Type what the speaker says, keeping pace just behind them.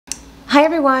Hi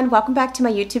everyone, welcome back to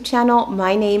my YouTube channel.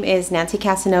 My name is Nancy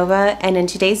Casanova, and in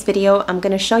today's video, I'm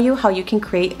going to show you how you can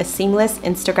create a seamless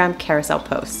Instagram carousel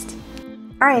post.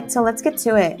 Alright, so let's get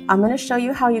to it. I'm going to show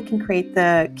you how you can create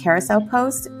the carousel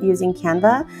post using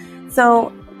Canva. So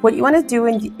what you want to do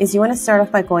is you want to start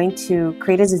off by going to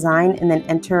create a design and then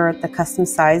enter the custom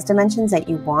size dimensions that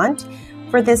you want.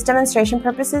 For this demonstration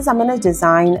purposes, I'm going to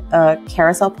design a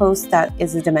carousel post that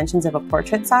is the dimensions of a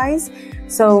portrait size.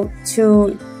 So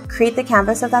to create the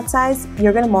canvas of that size,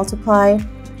 you're going to multiply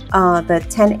the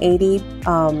 1080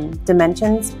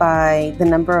 dimensions by the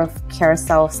number of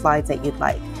carousel slides that you'd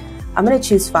like. I'm going to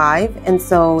choose 5, and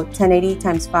so 1080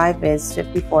 times 5 is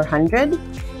 5400,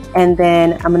 and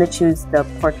then I'm going to choose the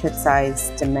portrait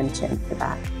size dimension for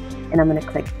that, and I'm going to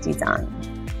click design.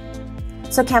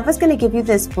 So Canva is going to give you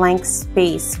this blank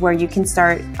space where you can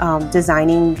start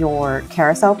designing your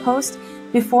carousel post.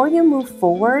 Before you move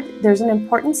forward, there's an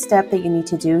important step that you need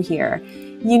to do here.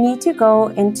 You need to go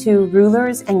into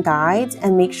rulers and guides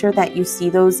and make sure that you see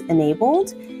those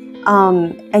enabled.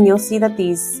 And you'll see that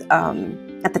these,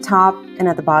 at the top and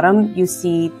at the bottom, you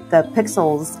see the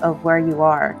pixels of where you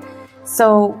are.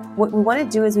 So what we want to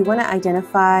do is we want to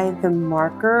identify the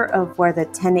marker of where the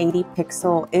 1080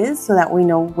 pixel is so that we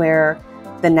know where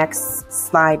the next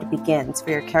slide begins for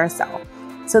your carousel.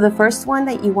 So the first one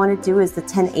that you want to do is the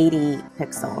 1080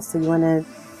 pixel. So you want to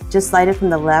just slide it from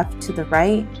the left to the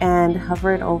right and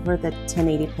hover it over the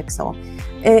 1080 pixel.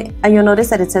 You'll notice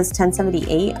that it says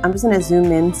 1078. I'm just going to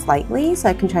zoom in slightly so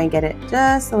I can try and get it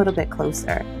just a little bit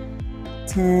closer.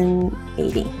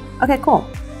 1080. Okay, cool.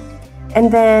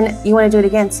 And then you want to do it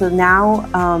again. So now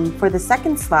for the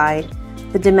second slide,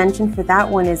 the dimension for that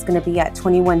one is going to be at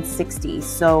 2160.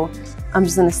 So I'm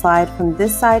just going to slide from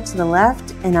this side to the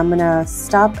left, and I'm going to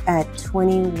stop at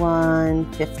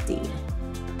 2150.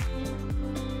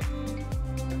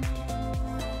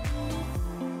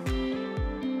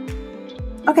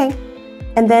 Okay,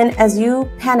 and then as you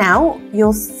pan out,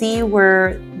 you'll see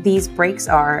where these breaks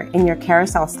are in your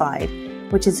carousel slide,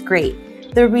 which is great.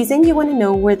 The reason you want to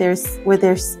know where this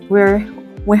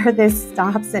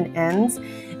stops and ends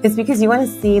is because you want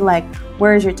to see, like,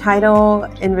 where is your title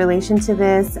in relation to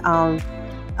this?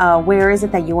 Where is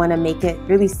it that you want to make it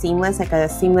really seamless, like a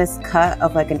seamless cut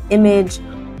of like an image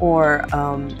or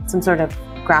some sort of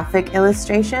graphic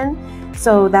illustration.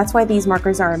 So that's why these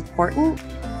markers are important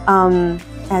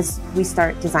as we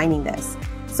start designing this.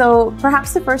 So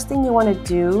perhaps the first thing you want to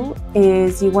do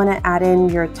is you want to add in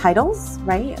your titles,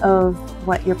 right, of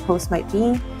what your post might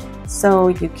be. So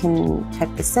you can type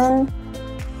this in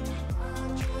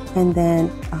and then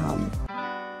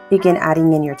begin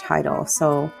adding in your title.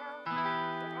 So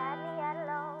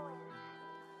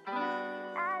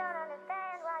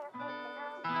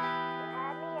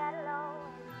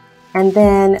and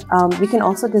then you can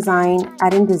also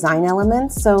add in design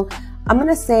elements. So I'm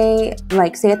gonna say,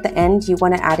 like, say at the end you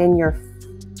want to add in your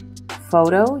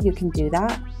photo, you can do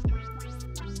that.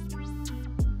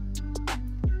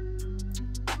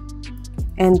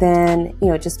 And then, you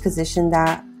know, just position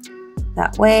that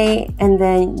way, and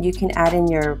then you can add in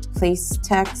your place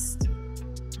text,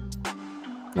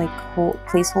 like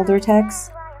placeholder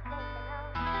text.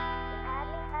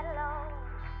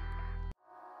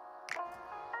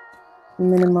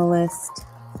 Minimalist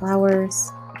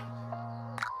flowers.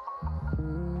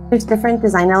 There's different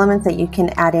design elements that you can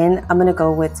add in. I'm going to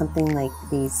go with something like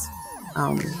these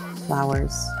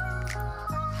flowers.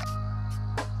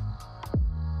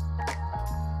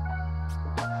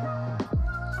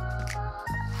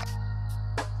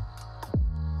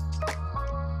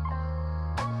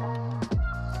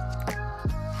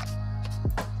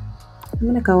 I'm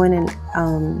going to go in and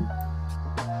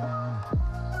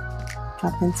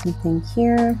drop in something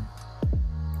here.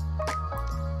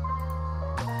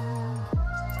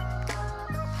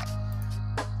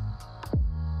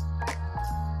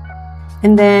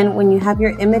 And then when you have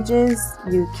your images,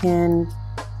 you can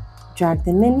drag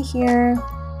them in here.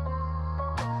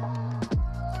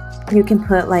 You can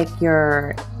put like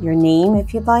your name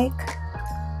if you'd like.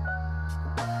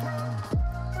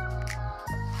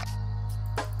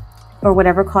 Or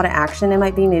whatever call to action it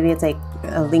might be. Maybe it's like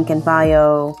a link in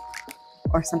bio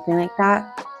or something like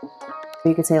that. Or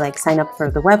you could say like sign up for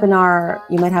the webinar.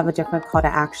 You might have a different call to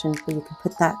action, but you can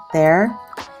put that there.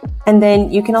 And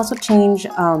then you can also change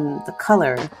the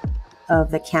color of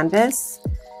the canvas.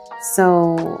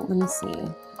 So let me see.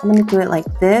 I'm going to do it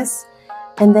like this.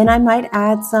 And then I might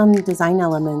add some design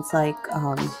elements like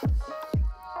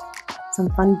some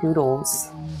fun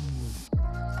doodles.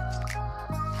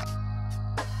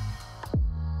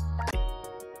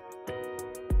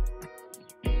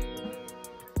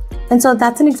 And so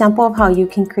that's an example of how you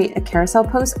can create a carousel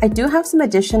post. I do have some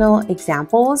additional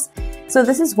examples. So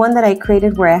this is one that I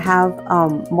created where I have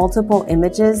multiple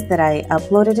images that I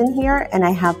uploaded in here, and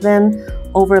I have them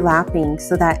overlapping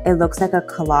so that it looks like a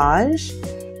collage.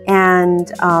 And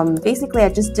basically I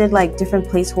just did like different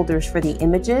placeholders for the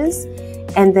images,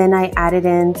 and then I added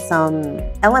in some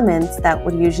elements that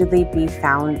would usually be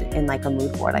found in like a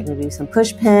mood board, like maybe some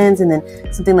push pins and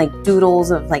then something like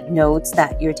doodles of like notes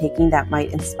that you're taking that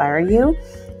might inspire you.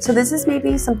 So this is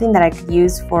maybe something that I could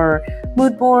use for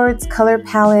mood boards, color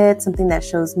palette, something that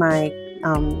shows my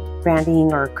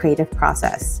branding or creative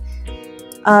process.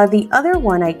 The other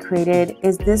one I created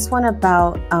is this one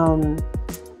about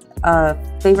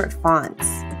favorite fonts.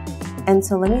 And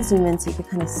so let me zoom in so you can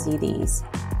kind of see these.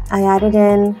 I added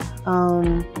in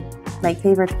like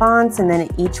favorite fonts, and then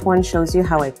each one shows you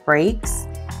how it breaks.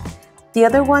 The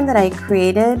other one that I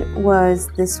created was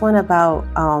this one about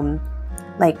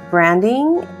like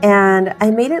branding, and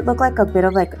I made it look like a bit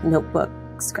of like notebook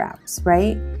scraps,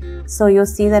 right? So you'll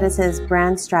see that it says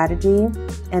brand strategy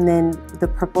and then the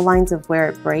purple lines of where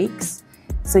it breaks.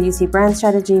 So you see brand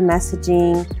strategy,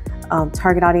 messaging,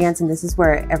 target audience, and this is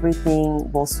where everything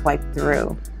will swipe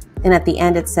through. And at the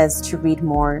end it says to read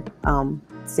more,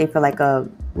 say for like a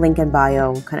link in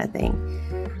bio kind of thing.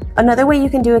 Another way you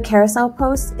can do a carousel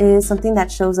post is something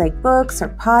that shows like books or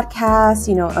podcasts,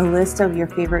 you know, a list of your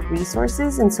favorite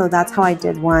resources. And so that's how I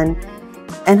did one.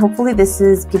 And hopefully this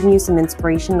is giving you some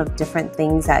inspiration of different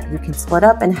things that you can split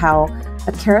up, and how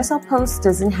a carousel post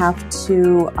doesn't have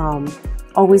to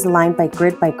always align by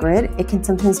grid. It can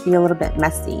sometimes be a little bit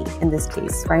messy in this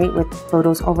case, right? With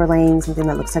photos overlaying something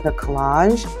that looks like a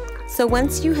collage. So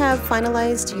once you have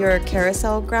finalized your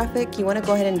carousel graphic, you want to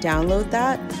go ahead and download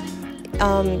that.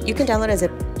 You can download it as a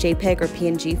JPEG or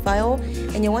PNG file,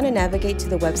 and you'll want to navigate to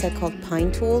the website called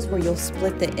Pine Tools, where you'll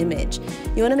split the image.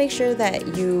 You want to make sure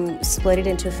that you split it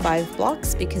into 5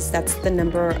 blocks, because that's the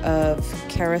number of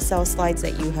carousel slides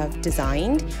that you have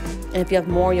designed. And if you have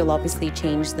more, you'll obviously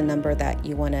change the number that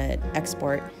you want to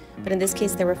export. But in this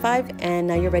case, there were 5, and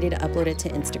now you're ready to upload it to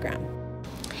Instagram.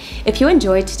 If you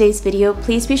enjoyed today's video,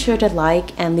 please be sure to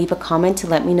like and leave a comment to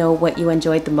let me know what you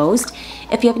enjoyed the most.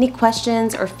 If you have any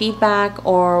questions or feedback,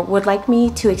 or would like me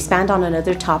to expand on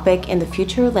another topic in the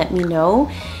future, let me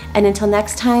know. And until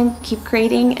next time, keep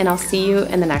creating, and I'll see you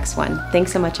in the next one.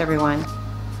 Thanks so much, everyone.